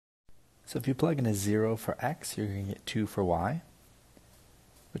So if you plug in a 0 for x, you're going to get 2 for y,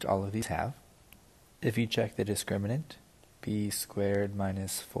 which all of these have. If you check the discriminant, b squared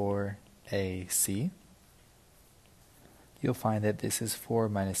minus 4ac, you'll find that this is 4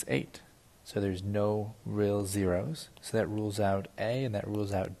 minus 8. So there's no real zeros. So that rules out a and that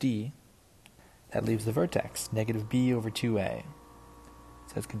rules out d. That leaves the vertex, negative b over 2a.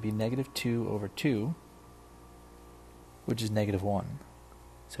 So that's going to be negative 2 over 2, which is negative 1.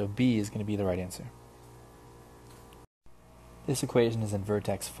 So B is going to be the right answer. This equation is in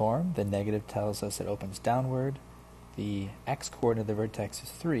vertex form. The negative tells us it opens downward. The x-coordinate of the vertex is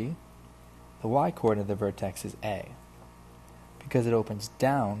 3. The y-coordinate of the vertex is A. Because it opens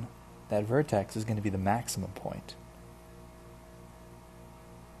down, that vertex is going to be the maximum point.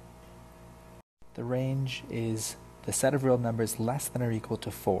 The range is the set of real numbers less than or equal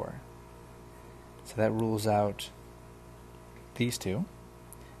to 4. So that rules out these two.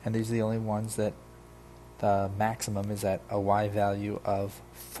 And these are the only ones that the maximum is at a y value of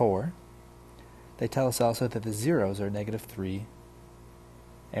 4. They tell us also that the zeros are negative 3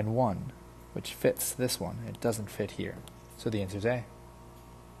 and 1, which fits this one. It doesn't fit here. So the answer is A.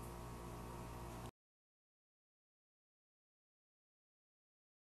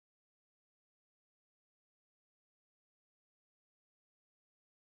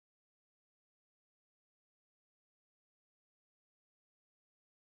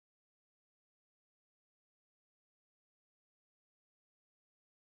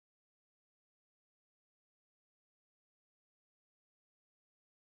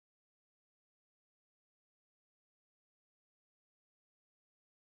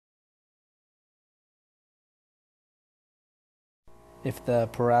 If the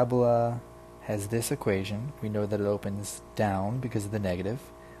parabola has this equation, we know that it opens down because of the negative.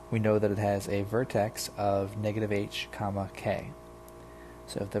 We know that it has a vertex of negative h comma k.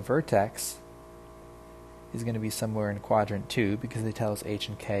 So if the vertex is going to be somewhere in quadrant 2 because they tell us h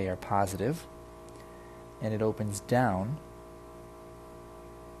and k are positive, and it opens down,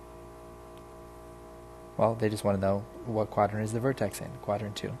 well, they just want to know what quadrant is the vertex in,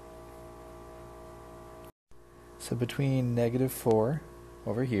 quadrant 2. So between negative 4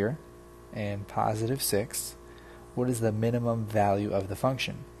 over here and positive 6, what is the minimum value of the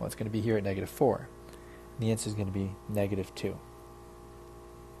function? Well, it's going to be here at negative 4. And the answer is going to be negative 2.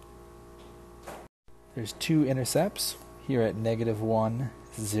 There's two intercepts here at negative 1,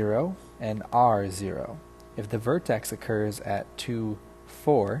 0, and r, 0. If the vertex occurs at 2,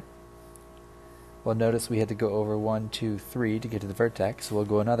 4, well, notice we had to go over 1, 2, 3 to get to the vertex, so we'll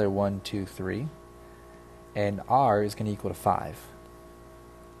go another 1, 2, 3. And r is going to equal to 5.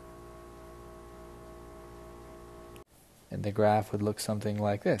 And the graph would look something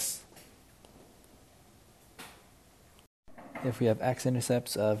like this. If we have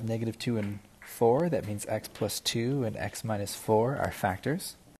x-intercepts of negative 2 and 4, that means x plus 2 and x minus 4 are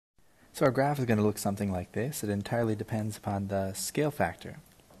factors. So our graph is going to look something like this. It entirely depends upon the scale factor.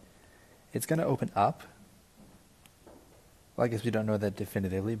 It's going to open up. Well, I guess we don't know that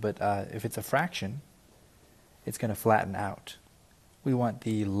definitively, but if it's a fraction, it's going to flatten out. We want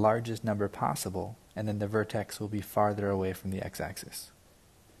the largest number possible, and then the vertex will be farther away from the x-axis.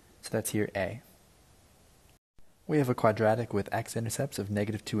 So that's here A. We have a quadratic with x-intercepts of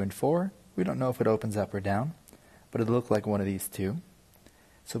negative 2 and 4. We don't know if it opens up or down, but it'll look like one of these two.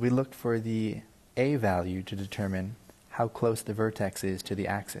 So we looked for the A value to determine how close the vertex is to the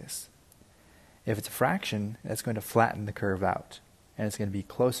axis. If it's a fraction, that's going to flatten the curve out, and it's going to be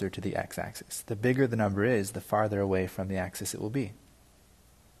closer to the x-axis. The bigger the number is, the farther away from the axis it will be.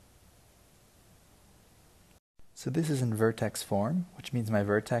 So this is in vertex form, which means my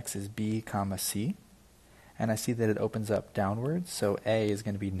vertex is B comma C, and I see that it opens up downwards, so A is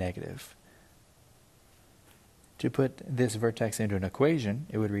going to be negative. To put this vertex into an equation,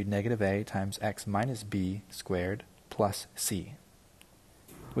 it would read negative A times x minus B squared plus C,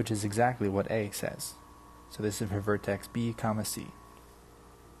 which is exactly what A says. So this is for vertex B comma C.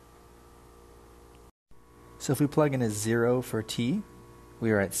 So if we plug in a 0 for t, we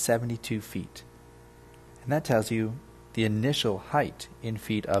are at 72 feet. And that tells you the initial height in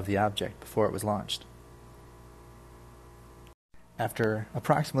feet of the object before it was launched. After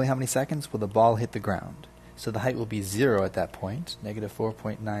approximately how many seconds will the ball hit the ground? So the height will be 0 at that point, negative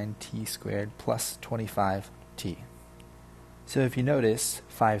 4.9 t squared plus 25 t. So if you notice,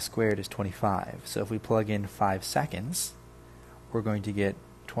 5 squared is 25. So if we plug in 5 seconds, we're going to get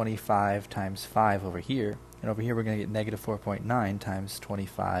 25 times 5 over here. And over here we're going to get negative 4.9 times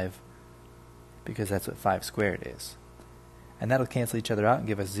 25, because that's what 5 squared is. And that'll cancel each other out and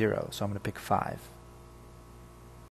give us 0, so I'm going to pick 5.